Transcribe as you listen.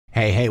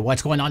Hey,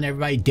 what's going on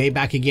everybody? Dave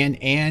back again,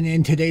 and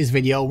in today's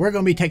video, we're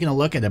going to be taking a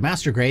look at the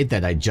master grade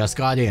that I just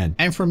got in.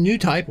 And from new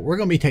type, we're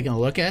going to be taking a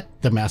look at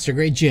the master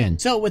grade Ginn.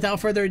 So without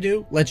further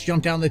ado, let's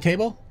jump down the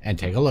table and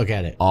take a look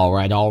at it. All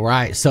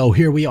right. So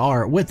here we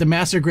are with the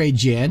master grade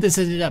Ginn. This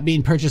ended up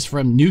being purchased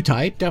from new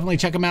type. Definitely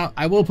check them out.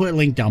 I will put a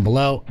link down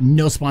below.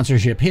 No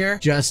sponsorship here,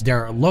 just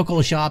their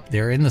local shop.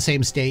 They're in the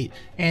same state,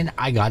 and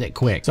I got it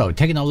quick. So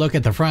taking a look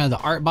at the front of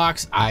the art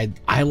box, I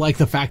like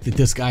the fact that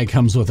this guy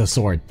comes with a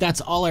sword.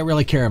 That's all I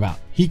really care about.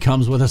 He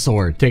comes with a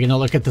sword. Taking a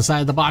look at the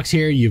side of the box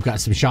here, you've got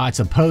some shots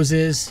of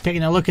poses.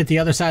 Taking a look at the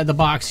other side of the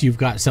box, you've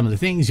got some of the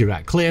things. You've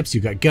got clips,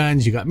 you've got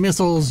guns, you've got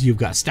missiles, you've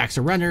got stacks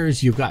of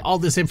runners, you've got all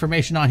this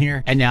information on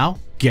here. And now,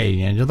 getting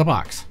into the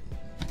box.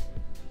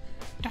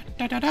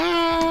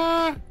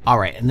 All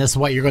right, and this is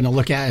what you're going to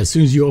look at as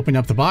soon as you open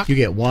up the box. You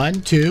get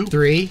 1, 2,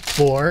 3,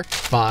 4,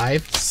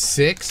 5,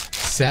 6,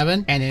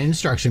 7, and an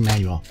instruction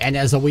manual. And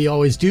as we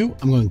always do,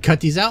 I'm going to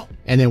cut these out,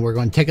 and then we're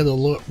going to take a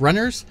look at the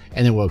runners,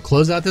 and then we'll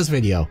close out this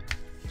video.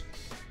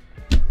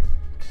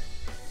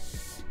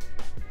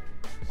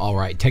 All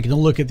right, taking a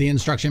look at the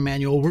instruction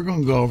manual, we're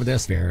going to go over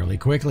this fairly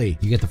quickly.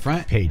 You get the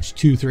front, page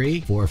 2,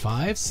 3, 4,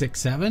 5, 6,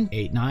 7,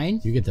 8,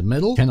 9. You get the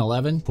middle, 10,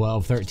 11,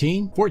 12,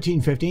 13,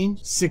 14, 15,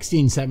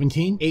 16,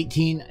 17,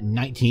 18,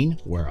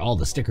 19, where all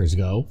the stickers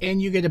go. And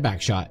you get a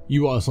back shot.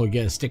 You also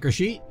get a sticker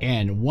sheet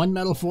and one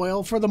metal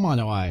foil for the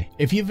mono eye.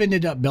 If you've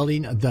ended up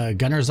building the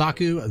Gunner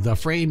Zaku, the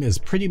frame is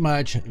pretty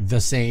much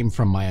the same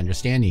from my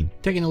understanding.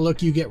 Taking a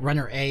look, you get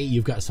runner A,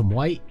 you've got some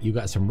white, you've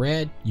got some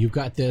red, you've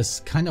got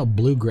this kind of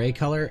blue-gray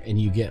color, and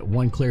you get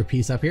one clear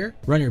piece up here.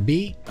 Runner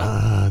B,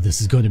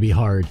 this is going to be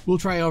hard. We'll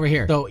try over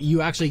here. So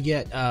you actually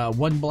get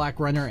one black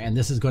runner, and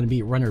this is going to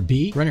be runner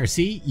B. Runner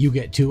C, you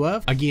get 2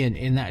 of, again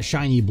in that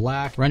shiny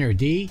black. Runner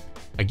D,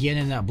 again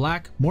in that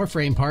black, more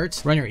frame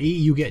parts. Runner E,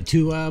 you get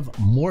 2 of,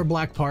 more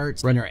black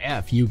parts. Runner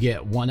F, you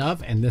get 1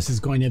 of, and this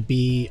is going to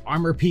be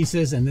armor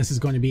pieces, and this is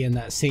going to be in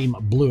that same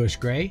bluish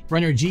gray.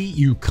 Runner G,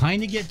 you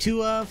kind of get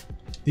 2 of.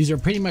 These are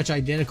pretty much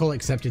identical,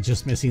 except it's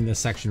just missing this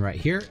section right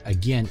here,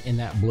 again in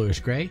that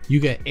bluish gray. You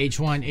get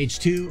H1,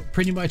 H2,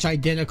 pretty much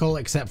identical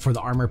except for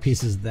the armor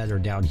pieces that are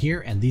down here,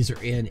 and these are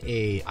in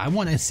a, I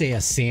want to say a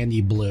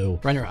sandy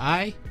blue. Runner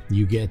I,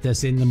 you get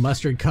this in the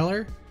mustard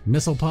color.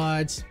 Missile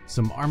pods,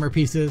 some armor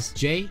pieces.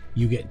 J,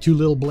 you get 2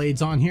 little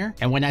blades on here.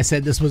 And when I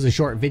said this was a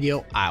short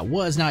video, I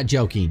was not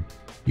joking.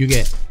 You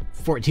get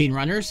 14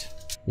 runners,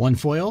 1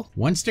 foil,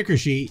 1 sticker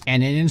sheet,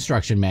 and an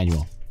instruction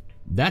manual.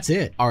 That's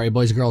it. All right,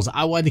 boys and girls,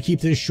 I wanted to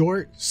keep this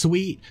short,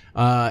 sweet.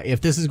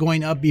 If this is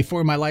going up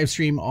before my live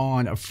stream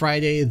on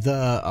Friday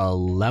the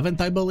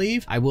 11th, I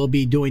believe, I will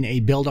be doing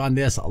a build on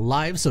this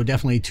live, so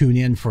definitely tune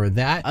in for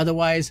that.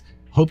 Otherwise,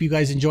 hope you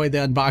guys enjoyed the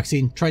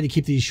unboxing. Try to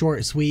keep these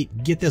short,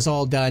 sweet, get this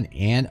all done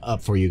and up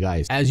for you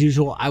guys. As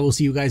usual, I will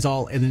see you guys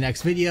all in the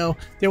next video.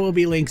 There will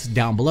be links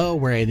down below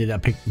where I ended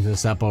up picking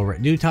this up over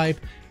at New Type.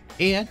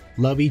 And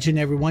love each and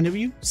every one of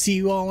you. See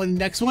you all in the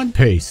next one.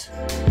 Peace.